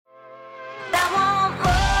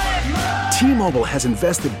T-Mobile has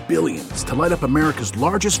invested billions to light up America's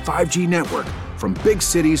largest 5G network, from big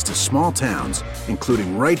cities to small towns,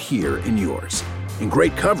 including right here in yours. And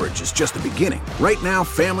great coverage is just the beginning. Right now,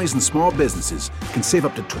 families and small businesses can save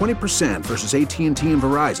up to 20% versus AT&T and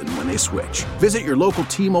Verizon when they switch. Visit your local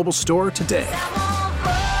T-Mobile store today.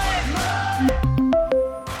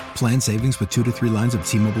 Plan savings with 2 to 3 lines of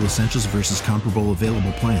T-Mobile Essentials versus comparable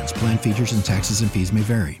available plans. Plan features and taxes and fees may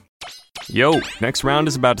vary. Yo, next round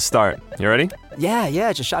is about to start. You ready?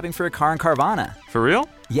 Yeah, just shopping for a car in Carvana. For real?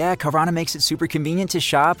 Yeah, Carvana makes it super convenient to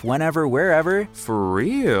shop whenever, wherever. For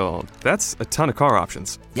real? That's a ton of car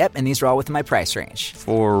options. Yep, and these are all within my price range.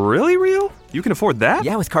 For really real? You can afford that?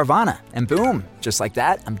 Yeah, with Carvana. And boom, just like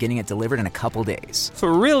that, I'm getting it delivered in a couple days.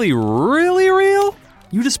 For really, really real?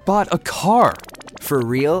 You just bought a car. For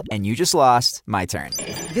real, and you just lost my turn.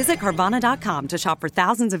 Visit Carvana.com to shop for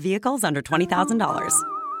thousands of vehicles under $20,000.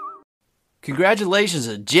 Congratulations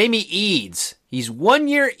to Jamie Eads. He's 1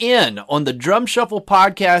 year in on the Drum Shuffle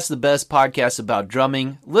podcast, the best podcast about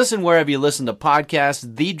drumming. Listen wherever you listen to podcasts,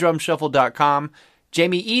 thedrumshuffle.com,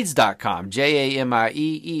 jamieeads.com,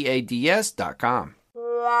 JAMIEEADS.com.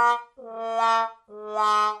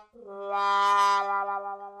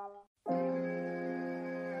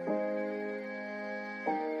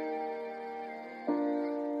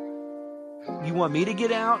 You want me to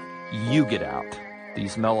get out? You get out. Do you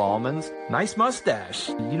smell almonds? Nice mustache.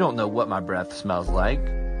 You don't know what my breath smells like.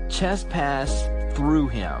 Chest pass through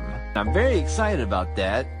him. I'm very excited about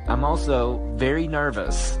that. I'm also very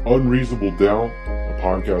nervous. Unreasonable Doubt, a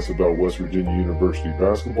podcast about West Virginia University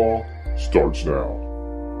basketball, starts now.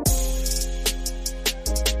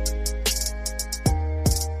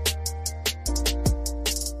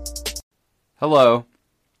 Hello.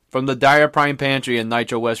 From the Dyer Prime Pantry in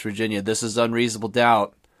Nitro, West Virginia, this is Unreasonable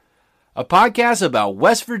Doubt, a podcast about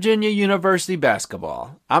West Virginia University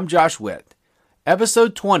basketball. I'm Josh Witt.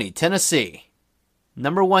 Episode 20, Tennessee.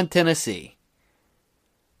 Number 1, Tennessee.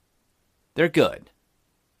 They're good.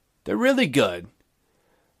 They're really good.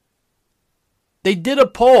 They did a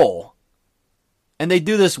poll, and they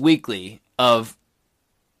do this weekly, of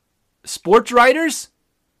sports writers.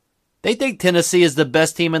 They think Tennessee is the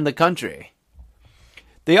best team in the country.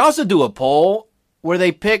 They also do a poll where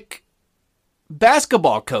they pick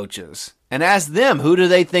basketball coaches and ask them who do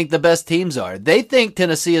they think the best teams are. They think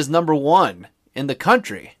Tennessee is number 1 in the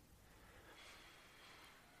country.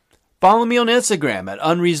 Follow me on Instagram at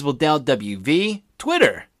UnreasonableDoubtWV.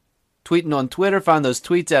 Twitter. Tweeting on Twitter. Find those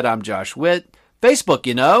tweets at I'm Josh Witt. Facebook,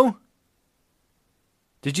 you know.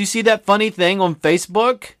 Did you see that funny thing on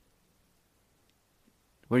Facebook?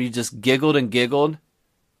 Where you just giggled and giggled?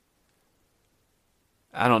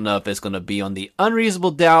 I don't know if it's going to be on the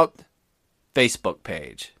Unreasonable Doubt Facebook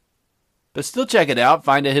page. But still check it out.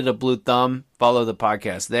 Find it, hit a blue thumb. Follow the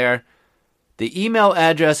podcast there. The email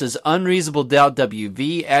address is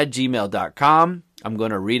unreasonabledoubtwv@gmail.com. I'm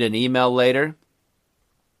going to read an email later.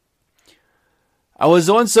 I was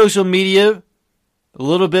on social media a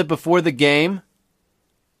little bit before the game.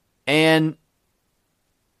 And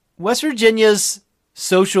West Virginia's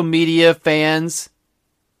social media fans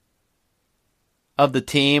of the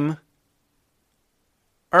team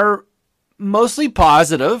are mostly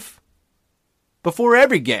positive before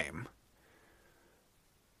every game.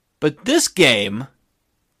 But this game,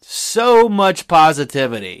 so much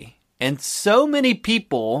positivity and so many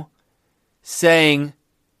people saying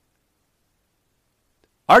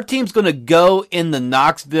our team's going to go into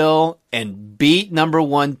Knoxville and beat number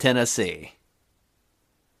 1 Tennessee.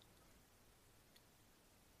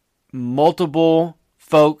 Multiple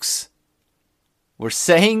folks were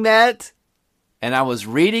saying that, and I was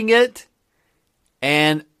reading it,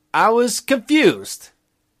 and I was confused.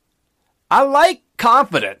 I like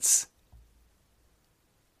confidence.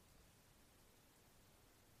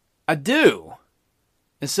 I do.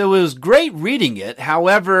 And so it was great reading it.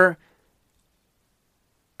 However,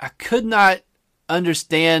 I could not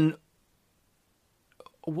understand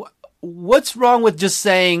what's wrong with just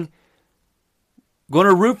saying, going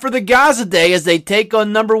to root for the guys today as they take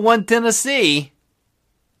on number 1 Tennessee.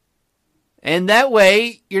 And that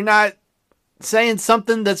way, you're not saying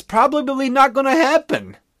something that's probably not going to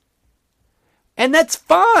happen. And that's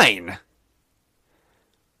fine.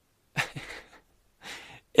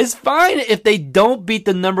 It's fine if they don't beat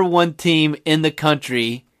the number 1 team in the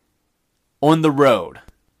country on the road.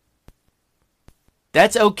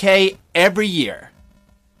 That's okay every year.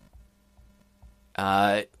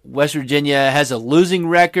 West Virginia has a losing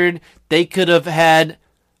record. They could have had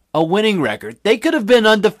a winning record. They could have been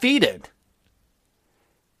undefeated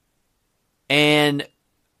and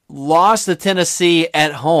lost to Tennessee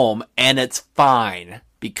at home, and it's fine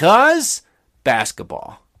because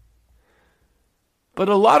basketball. But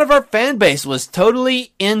a lot of our fan base was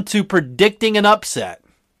totally into predicting an upset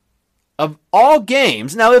of all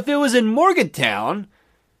games. Now, if it was in Morgantown,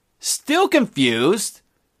 still confused,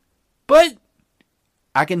 but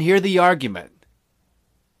I can hear the argument.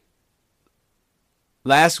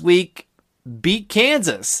 Last week, beat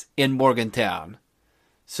Kansas in Morgantown.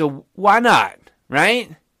 So why not,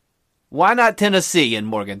 right? Why not Tennessee in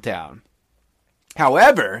Morgantown?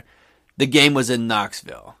 However, the game was in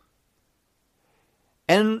Knoxville.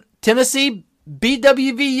 And Tennessee beat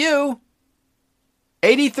WVU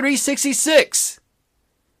 83-66.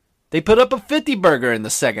 They put up a 50-burger in the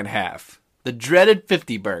second half. The dreaded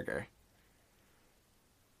 50-burger.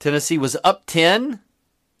 Tennessee was up 10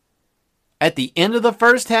 at the end of the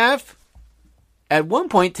first half. At one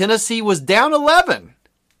point, Tennessee was down 11.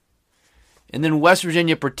 And then West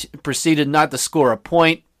Virginia proceeded not to score a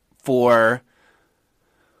point for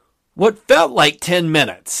what felt like 10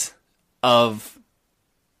 minutes of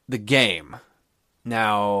the game.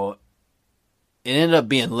 Now, it ended up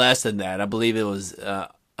being less than that. I believe it was a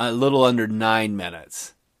little under 9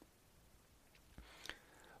 minutes.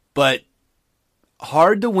 But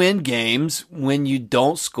hard to win games when you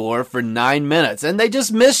don't score for 9 minutes. And they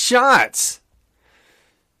just missed shots.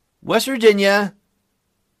 West Virginia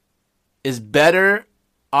is better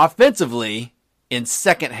offensively in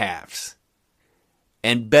second halves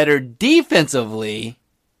and better defensively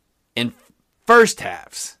in first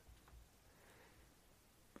halves.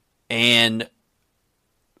 And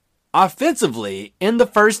offensively, in the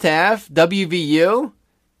first half, WVU,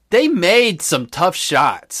 they made some tough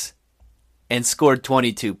shots and scored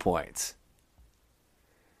 22 points.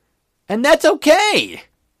 And that's okay.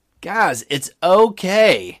 Guys, it's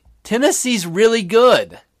okay. Tennessee's really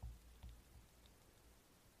good.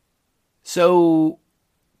 So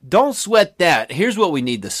don't sweat that. Here's what we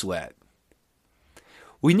need to sweat.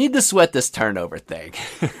 We need to sweat this turnover thing.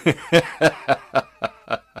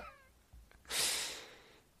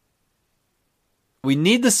 We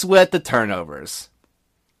need to sweat the turnovers.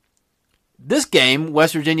 This game,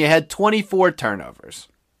 West Virginia had 24 turnovers.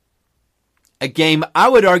 A game I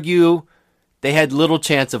would argue they had little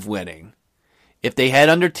chance of winning if they had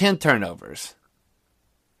under 10 turnovers.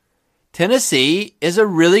 Tennessee is a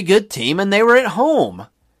really good team, and they were at home.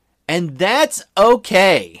 And that's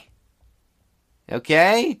okay.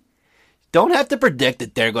 Okay? Don't have to predict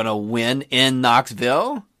that they're going to win in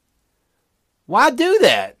Knoxville. Why do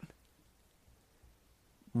that?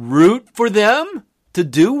 Root for them to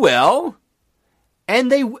do well.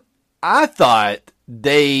 And I thought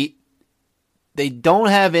they don't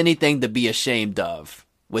have anything to be ashamed of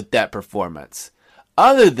with that performance,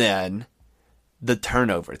 other than the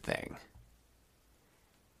turnover thing.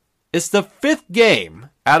 It's the 5th game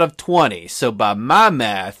out of 20, so by my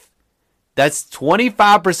math, that's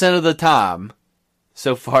 25% of the time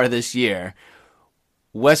so far this year,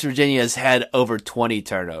 West Virginia has had over 20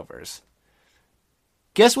 turnovers.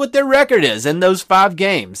 Guess what their record is in those 5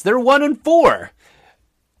 games? They're 1-4.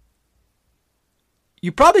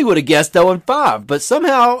 You probably would have guessed 0-5, but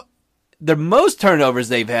somehow the most turnovers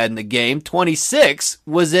they've had in the game, 26,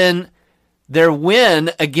 was in their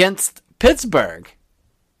win against Pittsburgh.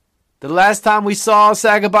 The last time we saw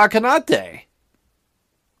Sagaba Konate.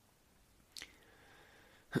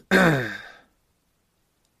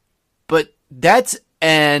 But that's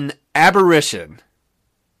an aberration.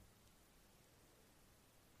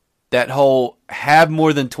 That whole have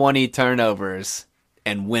more than 20 turnovers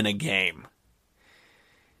and win a game.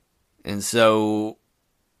 And so,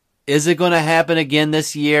 is it going to happen again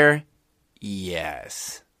this year?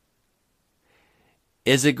 Yes.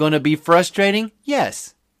 Is it going to be frustrating?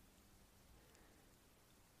 Yes.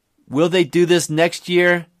 Will they do this next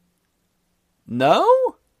year? No.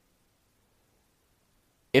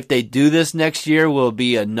 If they do this next year, will it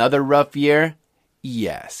be another rough year?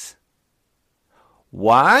 Yes.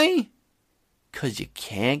 Why? Because you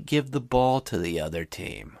can't give the ball to the other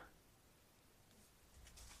team.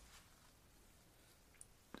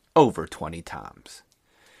 Over 20 times.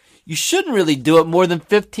 You shouldn't really do it more than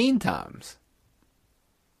 15 times.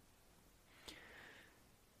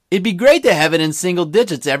 It'd be great to have it in single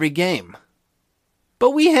digits every game. But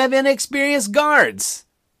we have inexperienced guards.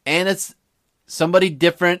 And it's somebody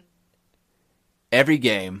different every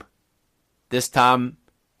game. This time,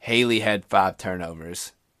 Haley had 5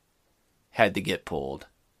 turnovers. Had to get pulled.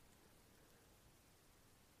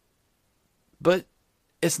 But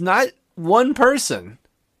it's not one person.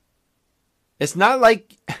 It's not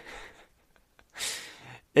like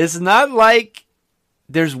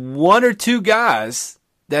there's 1 or 2 guys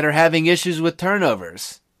that are having issues with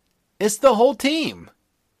turnovers. It's the whole team.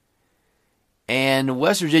 And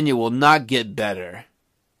West Virginia will not get better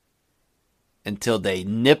until they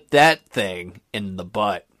nip that thing in the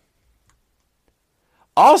butt.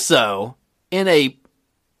 Also, in a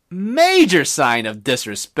major sign of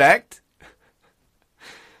disrespect,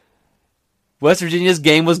 West Virginia's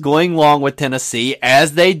game was going long with Tennessee,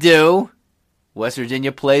 as they do. West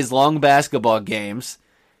Virginia plays long basketball games.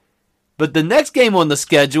 But the next game on the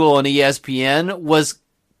schedule on ESPN was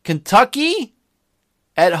Kentucky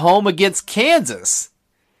at home against Kansas.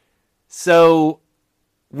 So,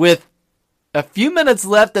 with a few minutes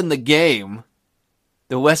left in the game,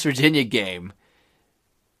 the West Virginia game,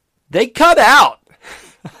 they cut out.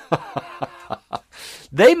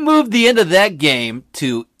 They moved the end of that game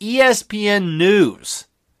to ESPN News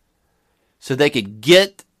so they could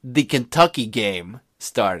get the Kentucky game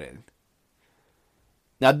started.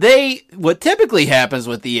 Now, what typically happens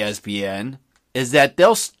with ESPN is that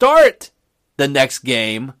they'll start the next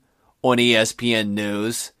game on ESPN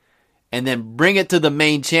News and then bring it to the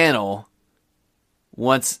main channel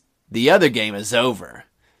once the other game is over.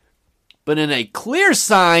 But in a clear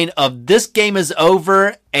sign of this game is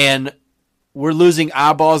over and we're losing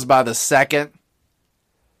eyeballs by the second,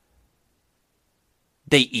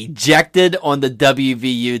 they ejected on the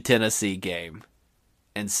WVU Tennessee game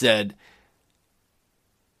and said,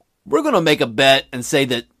 we're going to make a bet and say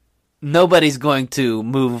that nobody's going to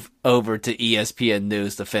move over to ESPN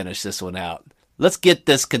News to finish this one out. Let's get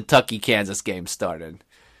this Kentucky-Kansas game started.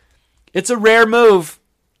 It's a rare move.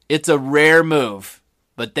 It's a rare move.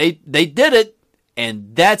 But they did it,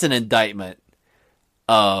 and that's an indictment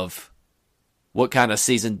of what kind of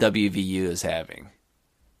season WVU is having.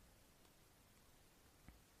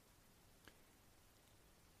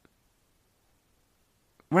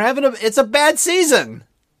 It's a bad season.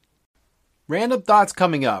 Random thoughts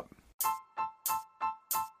coming up.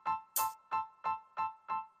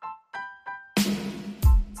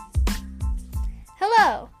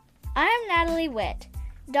 Hello, I'm Natalie Witt,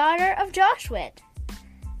 daughter of Josh Witt.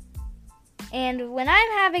 And when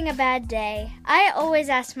I'm having a bad day, I always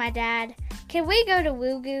ask my dad, can we go to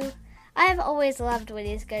Woo Goo? I've always loved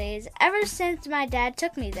Woody's Goodies ever since my dad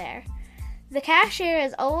took me there. The cashier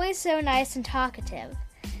is always so nice and talkative.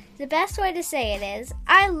 The best way to say it is,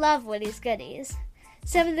 I love Woody's Goodies.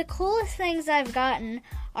 Some of the coolest things I've gotten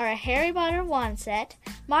are a Harry Potter wand set,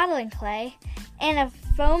 modeling clay, and a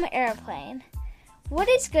foam airplane.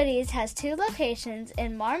 Woody's Goodies has 2 locations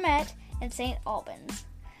in Marmette and St. Albans.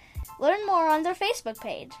 Learn more on their Facebook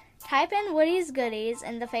page. Type in Woody's Goodies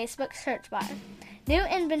in the Facebook search bar. New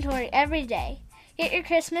inventory every day. Get your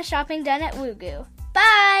Christmas shopping done at Woo Goo.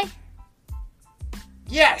 Bye!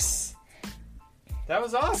 Yes! That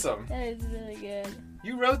was awesome. That was really good.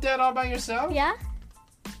 You wrote that all by yourself? Yeah?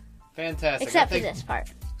 Fantastic. Except for this part.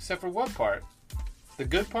 Except for what part? The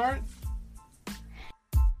good part?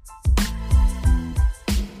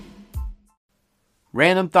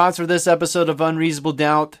 Random thoughts for this episode of Unreasonable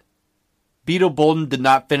Doubt. Beetle Bolden did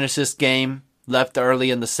not finish this game. Left early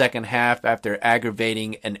in the second half after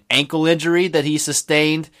aggravating an ankle injury that he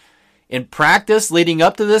sustained in practice leading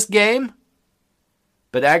up to this game.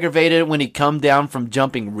 But aggravated when he come down from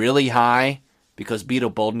jumping really high, because Beetle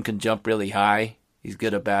Bolden can jump really high. He's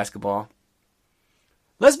good at basketball.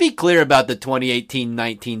 Let's be clear about the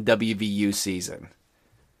 2018-19 WVU season.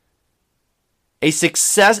 A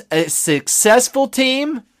successful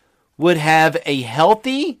team would have a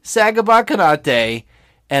healthy Sagaba Konate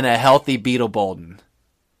and a healthy Beetle Bolden.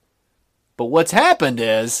 But what's happened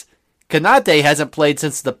is Konate hasn't played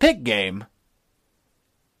since the Pitt game,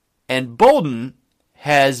 and Bolden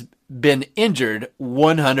has been injured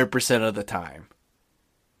 100% of the time.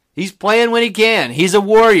 He's playing when he can. He's a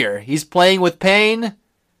warrior. He's playing with pain.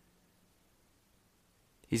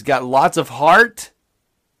 He's got lots of heart.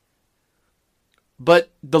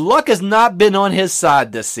 But the luck has not been on his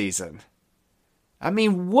side this season. I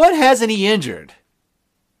mean, what hasn't he injured?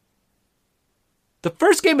 The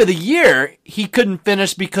first game of the year, he couldn't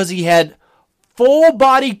finish because he had full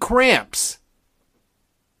body cramps.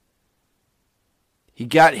 He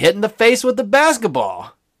got hit in the face with the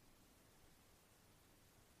basketball.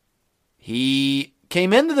 He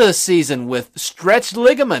came into the season with stretched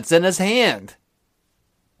ligaments in his hand.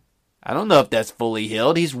 I don't know if that's fully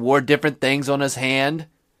healed. He's wore different things on his hand.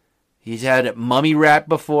 He's had it mummy wrapped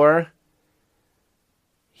before.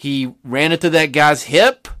 He ran into that guy's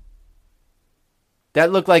hip.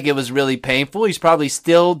 That looked like it was really painful. He's probably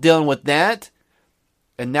still dealing with that.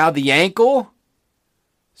 And now the ankle.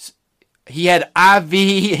 He had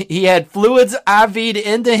fluids IV'd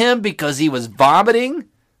into him because he was vomiting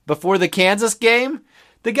before the Kansas game.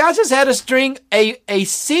 The guys just had a string, a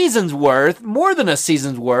season's worth, more than a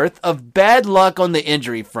season's worth, of bad luck on the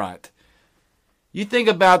injury front. You think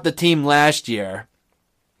about the team last year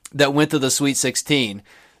that went to the Sweet 16.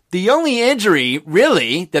 The only injury,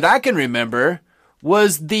 really, that I can remember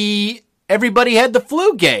was everybody had the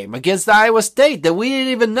flu game against Iowa State that we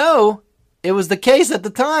didn't even know it was the case at the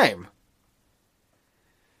time.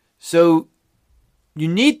 So you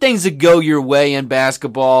need things to go your way in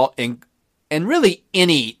basketball and really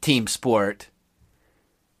any team sport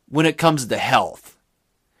when it comes to health.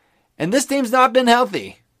 And this team's not been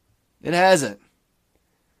healthy. It hasn't.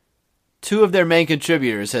 Two of their main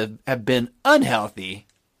contributors have been unhealthy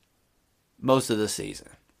most of the season.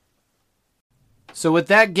 So with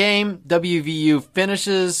that game, WVU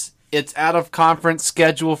finishes its out-of-conference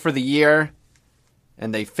schedule for the year.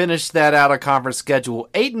 And they finished that out-of-conference schedule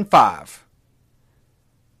 8-5.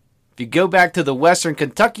 If you go back to the Western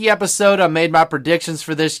Kentucky episode, I made my predictions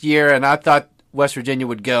for this year, and I thought West Virginia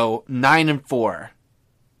would go 9-4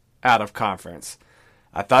 out of conference.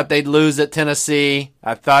 I thought they'd lose at Tennessee.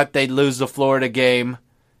 I thought they'd lose the Florida game.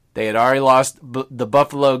 They had already lost the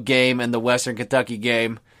Buffalo game and the Western Kentucky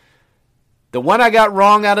game. The one I got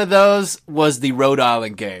wrong out of those was the Rhode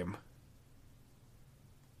Island game.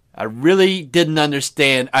 I really didn't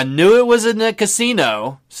understand. I knew it was in a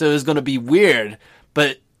casino, so it was going to be weird,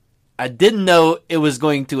 but I didn't know it was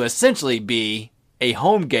going to essentially be a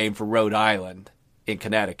home game for Rhode Island in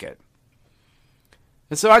Connecticut.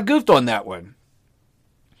 And so I goofed on that one.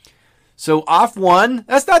 So off one,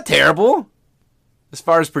 that's not terrible as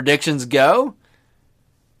far as predictions go.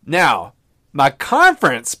 Now, my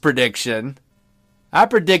conference prediction, I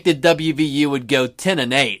predicted WVU would go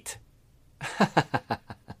 10-8.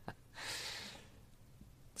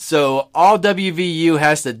 So all WVU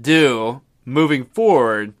has to do moving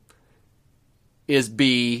forward is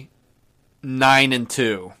be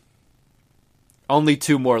 9-2. Only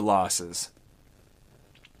 2 more losses.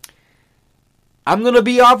 I'm going to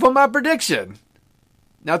be off on my prediction.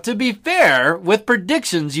 Now, to be fair, with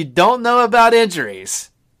predictions, you don't know about injuries.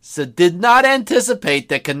 So did not anticipate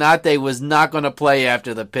that Konate was not going to play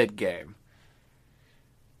after the Pitt game.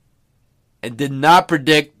 And did not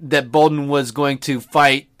predict that Bolden was going to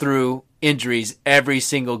fight through injuries every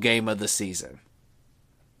single game of the season.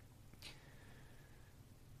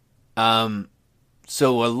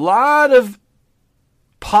 So a lot of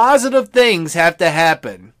positive things have to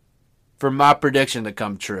happen for my prediction to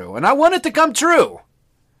come true. And I want it to come true.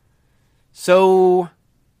 So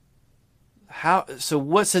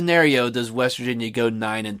what scenario does West Virginia go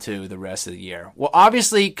 9-2 the rest of the year? Well,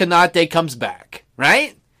 obviously Konate comes back,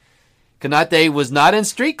 right? Konate was not in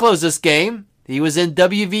street clothes this game. He was in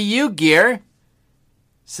WVU gear.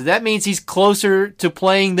 So that means he's closer to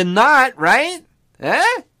playing than not, right?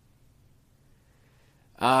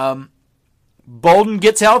 Bolden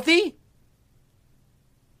gets healthy.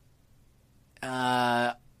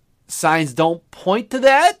 Signs don't point to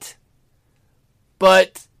that.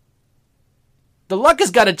 But the luck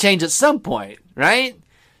has got to change at some point, right?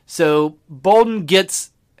 So Bolden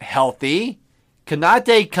gets healthy.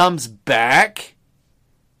 Konate comes back.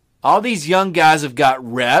 All these young guys have got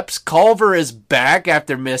reps. Culver is back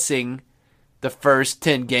after missing the first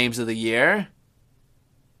 10 games of the year.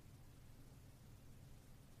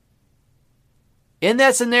 In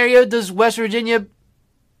that scenario, does West Virginia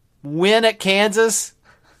win at Kansas?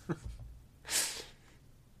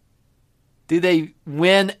 Do they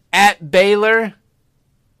win at Baylor?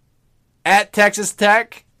 At Texas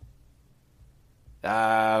Tech?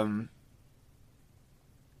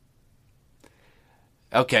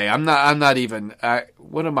 Okay, I'm not even.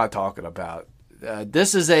 What am I talking about?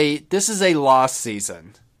 This is a lost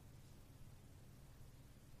season.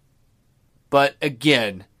 But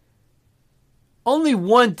again, only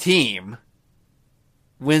one team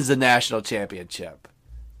wins the national championship.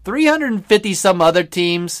 350 some other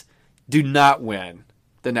teams do not win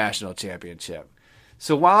the national championship.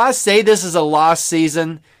 So while I say this is a lost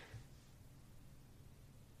season,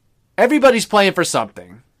 everybody's playing for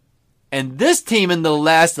something. And this team in the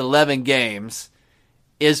last 11 games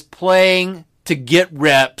is playing to get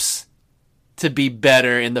reps to be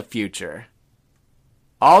better in the future.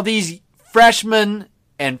 All these freshmen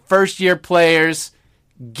and first-year players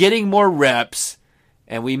getting more reps,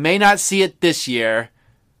 and we may not see it this year,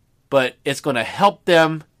 but it's going to help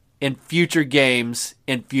them in future games,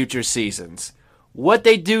 in future seasons. What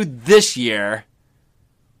they do this year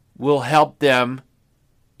will help them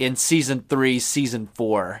in Season 3, Season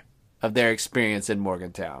 4 of their experience in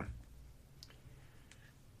Morgantown.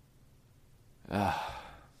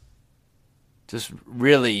 Just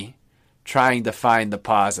really trying to find the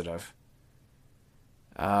positive.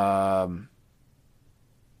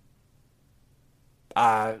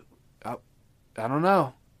 I don't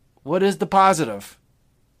know. What is the positive?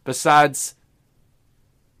 Besides,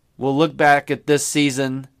 we'll look back at this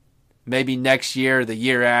season, maybe next year, the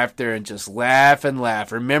year after, and just laugh and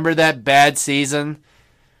laugh. Remember that bad season?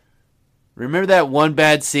 Remember that one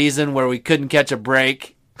bad season where we couldn't catch a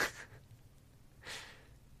break?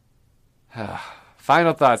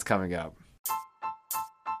 Final thoughts coming up.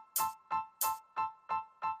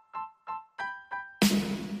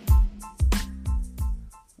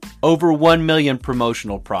 Over 1 million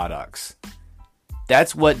promotional products.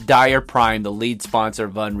 That's what Dyer Prime, the lead sponsor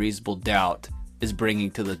of Unreasonable Doubt, is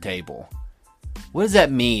bringing to the table. What does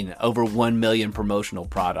that mean, over 1 million promotional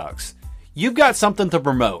products? You've got something to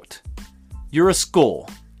promote. You're a school.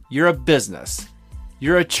 You're a business.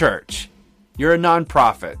 You're a church. You're a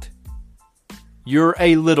nonprofit. You're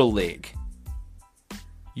a little league.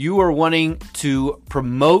 You are wanting to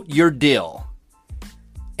promote your deal.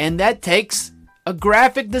 And that takes a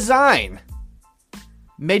graphic design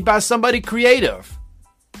made by somebody creative.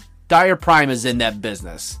 Dyer Prime is in that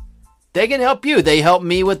business. They can help you. They help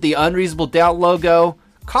me with the Unreasonable Doubt logo.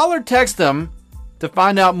 Call or text them to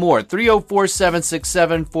find out more.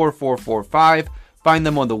 304-767-4445. Find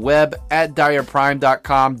them on the web at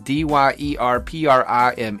dyerprime.com,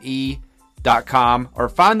 dyerprime.com, or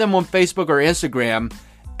find them on Facebook or Instagram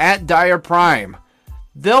at Dyer Prime.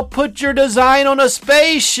 They'll put your design on a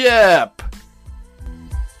spaceship.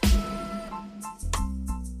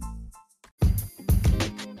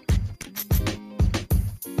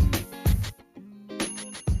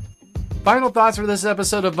 Final thoughts for this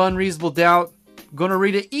episode of Unreasonable Doubt. I'm going to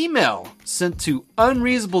read an email sent to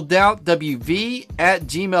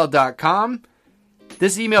unreasonabledoubtwv@gmail.com.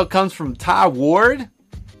 This email comes from Ty Ward.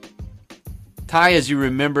 Ty, as you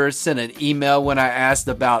remember, sent an email when I asked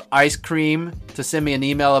about ice cream, to send me an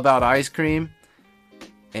email about ice cream.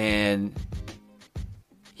 And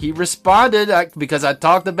he responded because I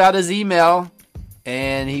talked about his email,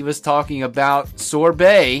 and he was talking about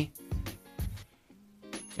sorbet.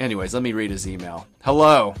 Anyways, let me read his email.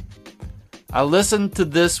 Hello. I listened to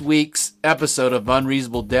this week's episode of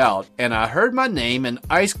Unreasonable Doubt, and I heard my name and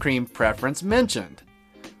ice cream preference mentioned.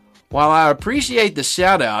 While I appreciate the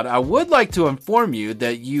shout out, I would like to inform you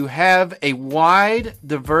that you have a wide,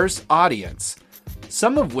 diverse audience,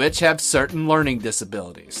 some of which have certain learning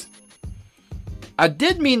disabilities. I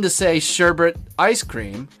did mean to say sherbet ice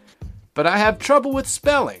cream, but I have trouble with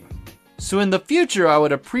spelling. So in the future, I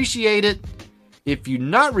would appreciate it if you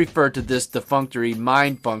not refer to this defunctory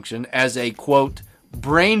mind function as a, quote,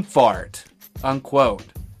 brain fart, unquote.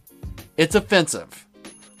 It's offensive.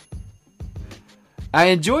 I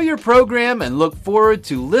enjoy your program and look forward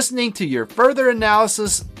to listening to your further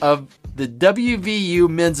analysis of the WVU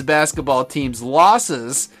men's basketball team's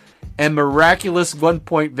losses and miraculous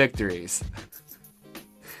 1-point victories.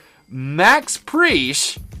 Max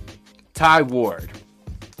Preach, Ty Ward.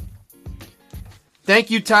 Thank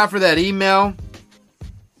you, Ty, for that email.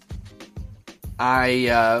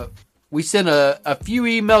 We sent a few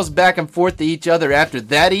emails back and forth to each other after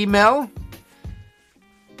that email.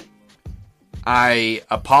 I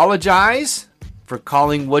apologize for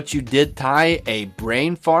calling what you did, Ty, a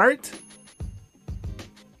brain fart.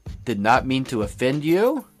 Did not mean to offend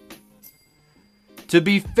you. To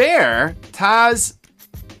be fair, Ty's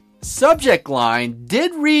subject line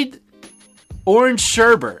did read orange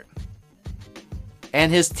sherbet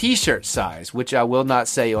and his t-shirt size, which I will not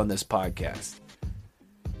say on this podcast.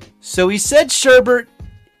 So he said sherbet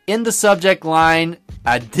in the subject line.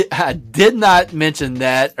 I did not mention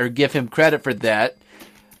that or give him credit for that.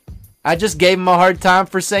 I just gave him a hard time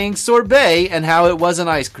for saying sorbet and how it wasn't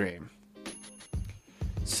ice cream.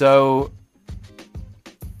 So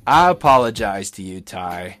I apologize to you,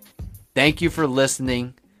 Ty. Thank you for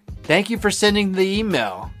listening. Thank you for sending the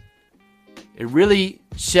email. It really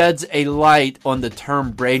sheds a light on the term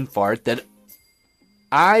brain fart that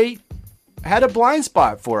I had a blind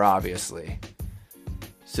spot for, obviously.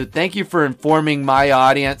 So thank you for informing my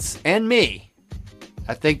audience and me.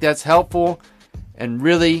 I think that's helpful, and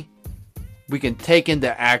really we can take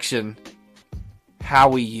into action how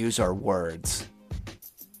we use our words.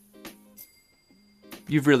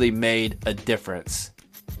 You've really made a difference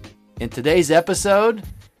in today's episode,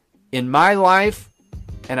 in my life,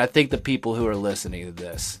 and I think the people who are listening to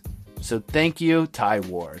this. So thank you, Ty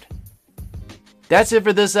Ward. That's it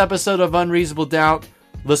for this episode of Unreasonable Doubt.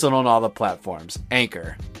 Listen on all the platforms: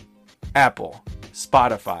 Anchor, Apple,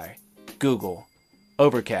 Spotify, Google,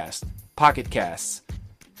 Overcast, Pocket Casts,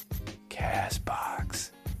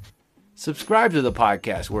 CastBox. Subscribe to the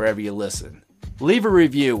podcast wherever you listen. Leave a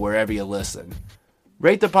review wherever you listen.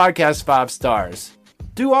 Rate the podcast 5 stars.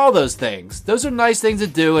 Do all those things. Those are nice things to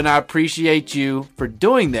do, and I appreciate you for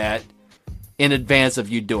doing that in advance of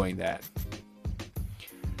you doing that.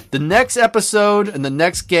 The next episode and the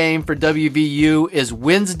next game for WVU is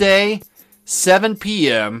Wednesday, 7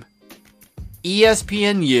 p.m.,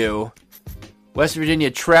 ESPNU. West Virginia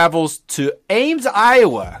travels to Ames,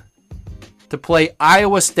 Iowa to play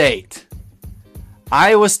Iowa State.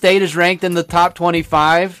 Iowa State is ranked in the top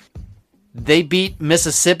 25. They beat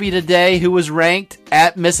Mississippi today, who was ranked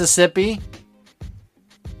at Mississippi.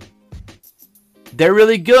 They're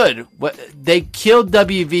really good. They killed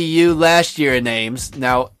WVU last year in Ames.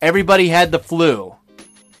 Now, everybody had the flu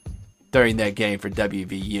during that game for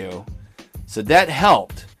WVU, so that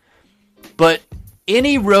helped. But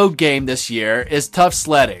any road game this year is tough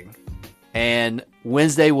sledding, and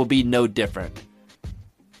Wednesday will be no different.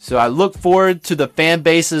 So I look forward to the fan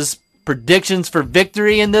base's predictions for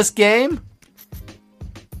victory in this game,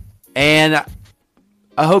 and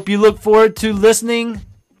I hope you look forward to listening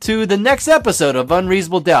to the next episode of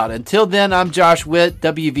Unreasonable Doubt. Until then, I'm Josh Witt.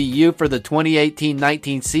 WVU for the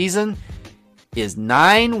 2018-19 season is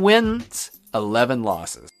 9 wins, 11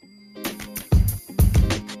 losses.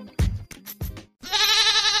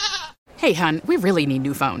 Hey, hon, we really need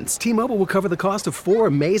new phones. T-Mobile will cover the cost of 4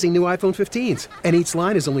 amazing new iPhone 15s, and each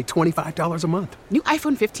line is only $25 a month. New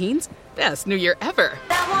iPhone 15s? Best new year ever.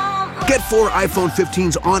 Get 4 iPhone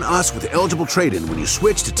 15s on us with eligible trade-in when you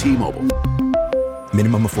switch to T-Mobile.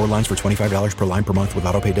 Minimum of 4 lines for $25 per line per month with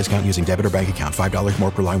autopay discount using debit or bank account. $5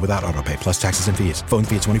 more per line without autopay, plus taxes and fees. Phone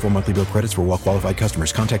fee at 24 monthly bill credits for well-qualified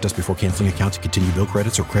customers. Contact us before canceling account to continue bill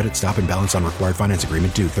credits or credit stop and balance on required finance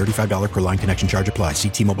agreement due. $35 per line connection charge applies. See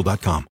T-Mobile.com.